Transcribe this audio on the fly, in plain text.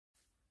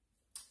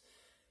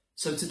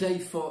So today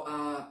for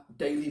our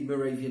daily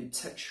Moravian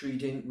text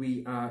reading,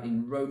 we are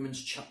in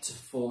Romans chapter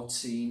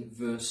 14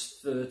 verse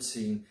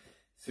 13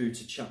 through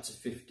to chapter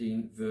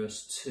 15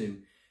 verse 2.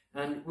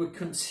 And we're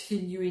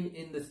continuing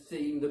in the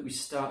theme that we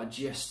started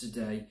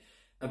yesterday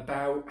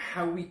about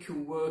how we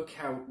can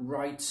work out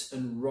right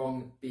and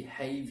wrong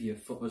behaviour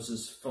for us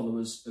as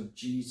followers of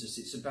Jesus.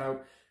 It's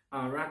about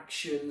our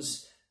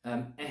actions,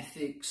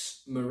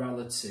 ethics,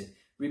 morality.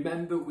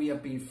 Remember, we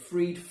have been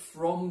freed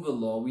from the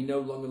law. We no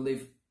longer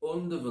live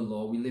under the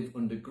law, we live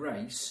under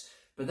grace.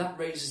 But that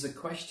raises the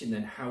question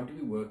then, how do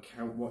we work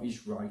out what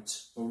is right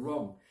or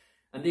wrong?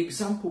 And the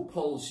example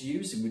Paul's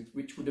using,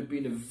 which would have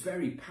been a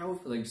very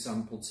powerful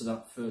example to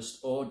that first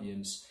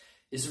audience,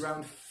 is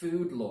around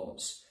food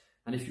laws.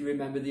 And if you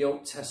remember, the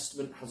Old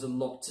Testament has a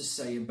lot to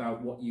say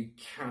about what you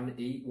can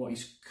eat, what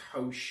is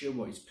kosher,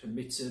 what is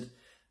permitted,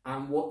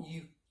 and what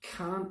you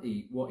can't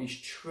eat, what is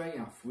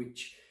treif,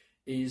 which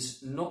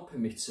is not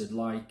permitted,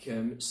 like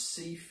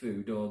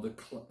seafood or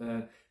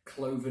the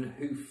cloven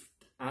hoofed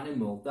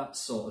animal, that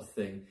sort of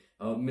thing,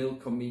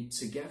 milk or meat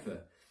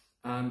together.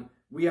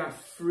 We are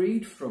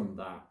freed from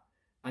that,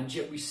 and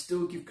yet we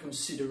still give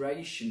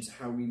consideration to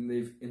how we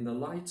live in the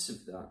light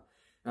of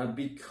that.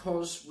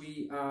 Because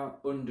we are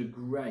under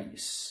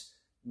grace,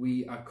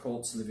 we are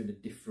called to live in a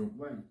different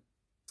way.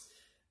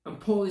 And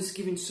Paul is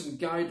giving some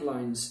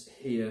guidelines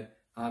here.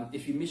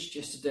 If you missed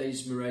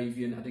yesterday's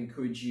Moravian, I'd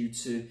encourage you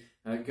to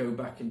go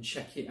back and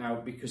check it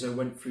out, because I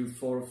went through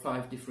 4 or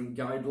 5 different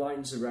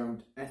guidelines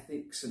around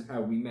ethics and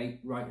how we make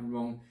right and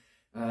wrong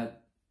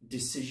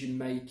decision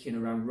making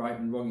around right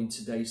and wrong in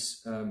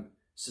today's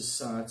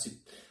society.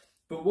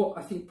 But what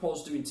I think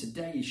Paul's doing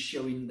today is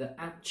showing that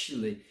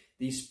actually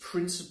these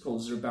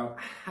principles are about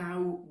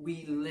how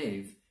we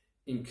live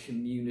in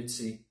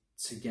community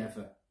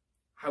together,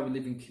 how we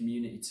live in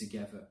community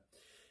together.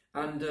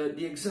 And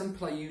the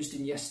example I used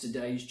in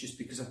yesterday's, just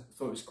because I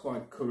thought it was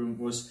quite current,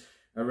 was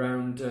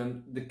around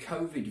the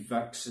COVID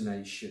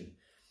vaccination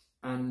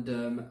and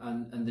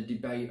the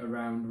debate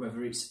around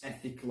whether it's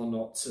ethical or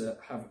not to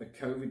have a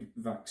COVID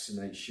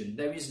vaccination.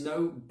 There is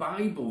no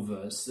Bible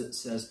verse that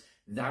says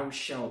thou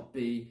shalt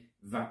be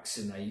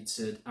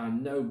vaccinated,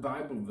 and no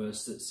Bible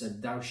verse that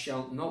said thou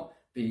shalt not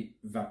be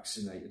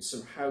vaccinated.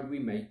 So how do we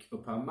make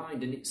up our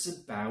mind? And it's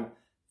about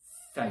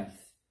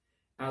faith.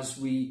 As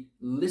we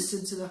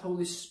listen to the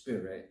Holy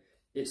Spirit,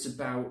 it's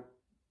about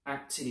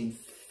acting in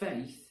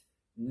faith,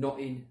 not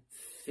in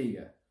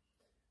fear.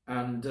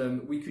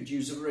 And we could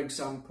use other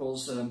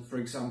examples. For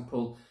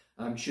example,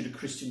 should a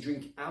Christian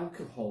drink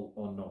alcohol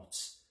or not?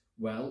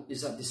 Well,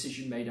 is that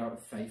decision made out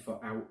of faith or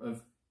out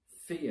of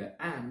fear?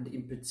 And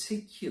in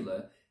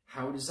particular,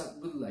 how does that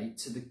relate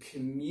to the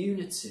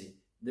community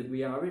that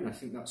we are in? I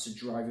think that's the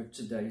drive of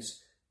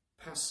today's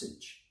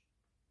passage.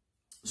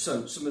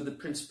 So, some of the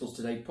principles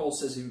today. Paul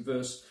says in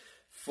verse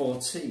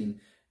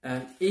 14,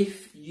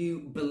 if you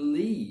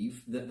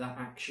believe that that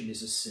action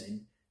is a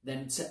sin,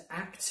 then to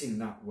act in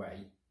that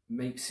way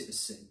makes it a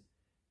sin,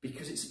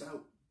 because it's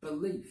about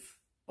belief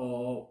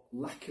or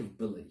lack of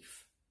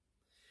belief.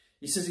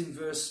 He says in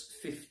verse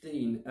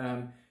 15,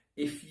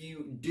 if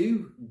you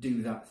do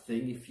that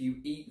thing, if you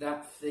eat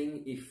that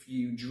thing, if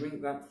you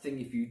drink that thing,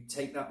 if you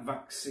take that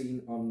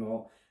vaccine or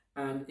not,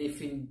 and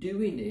if in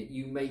doing it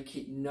you make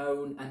it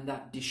known and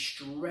that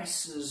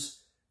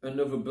distresses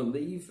another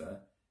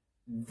believer,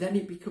 then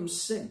it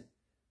becomes sin,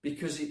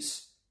 because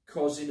it's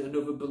causing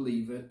another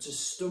believer to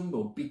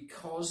stumble,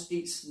 because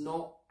it's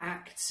not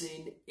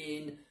acting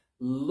in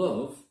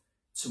love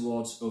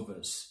towards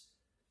others.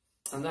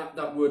 And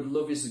that word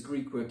love is the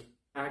Greek word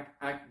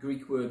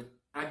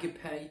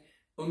agape,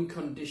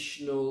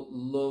 unconditional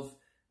love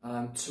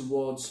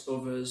towards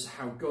others,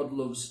 how God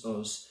loves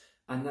us.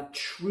 And that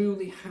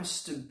truly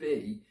has to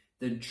be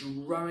the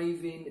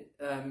driving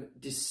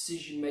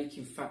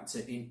decision-making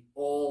factor in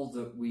all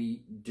that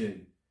we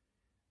do.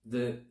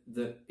 That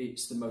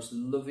it's the most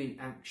loving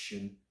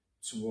action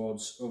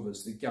towards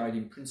others, the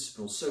guiding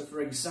principle. So, for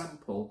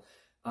example,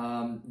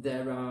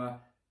 there are.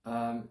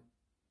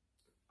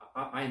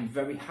 I am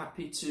very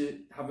happy to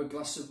have a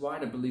glass of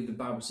wine. I believe the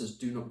Bible says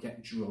do not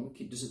get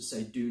drunk. It doesn't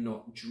say do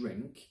not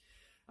drink.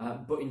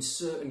 But in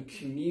certain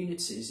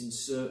communities, in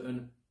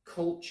certain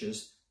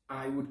cultures,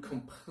 I would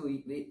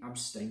completely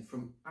abstain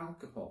from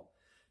alcohol,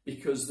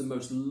 because the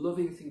most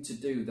loving thing to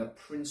do, that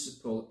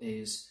principle,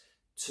 is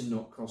to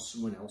not cause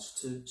someone else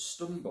to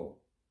stumble.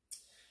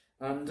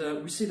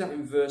 And we see that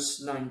in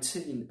verse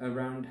 19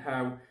 around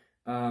how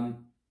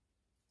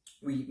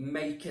we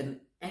make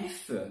an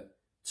effort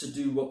to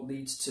do what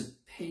leads to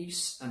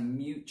peace and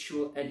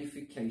mutual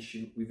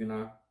edification within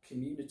our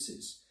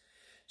communities.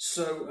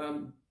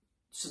 So,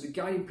 so the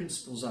guiding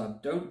principles are: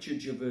 don't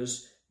judge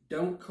others,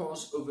 don't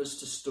cause others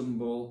to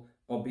stumble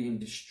or be in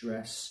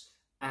distress,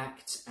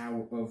 act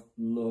out of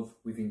love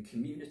within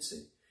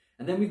community.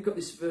 And then we've got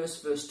this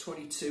verse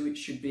 22, it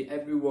should be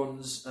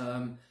everyone's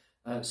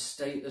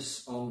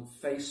status on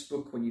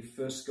Facebook when you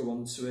first go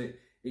onto it.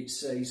 it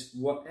says,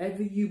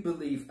 whatever you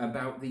believe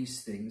about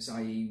these things,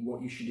 i.e.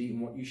 what you should eat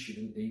and what you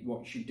shouldn't eat, what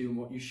you should do and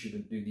what you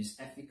shouldn't do, these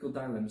ethical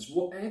dilemmas,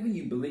 whatever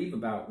you believe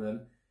about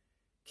them,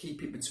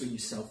 keep it between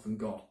yourself and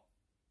God.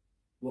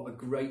 What a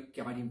great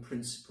guiding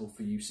principle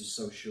for use of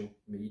social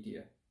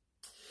media.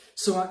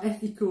 So our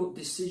ethical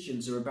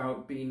decisions are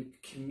about being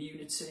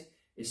community.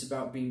 It's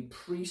about being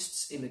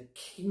priests in a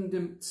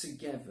kingdom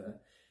together.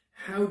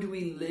 How do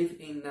we live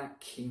in that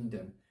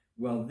kingdom?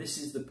 Well, this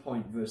is the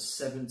point, verse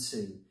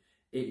 17.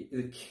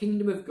 The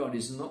kingdom of God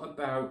is not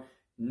about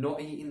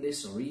not eating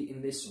this or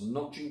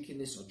not drinking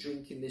this or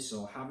drinking this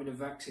or having a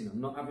vaccine or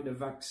not having a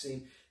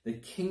vaccine. The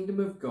kingdom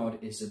of God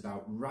is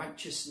about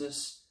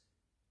righteousness,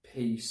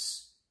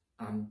 peace,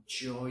 and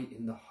joy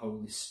in the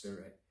Holy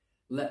Spirit.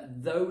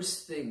 Let those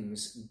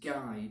things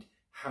guide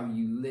how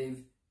you live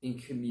in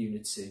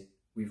community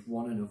with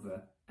one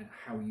another and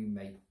how you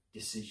make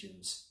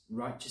decisions.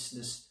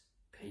 Righteousness,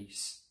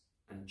 peace,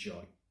 and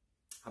joy.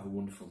 Have a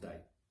wonderful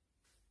day.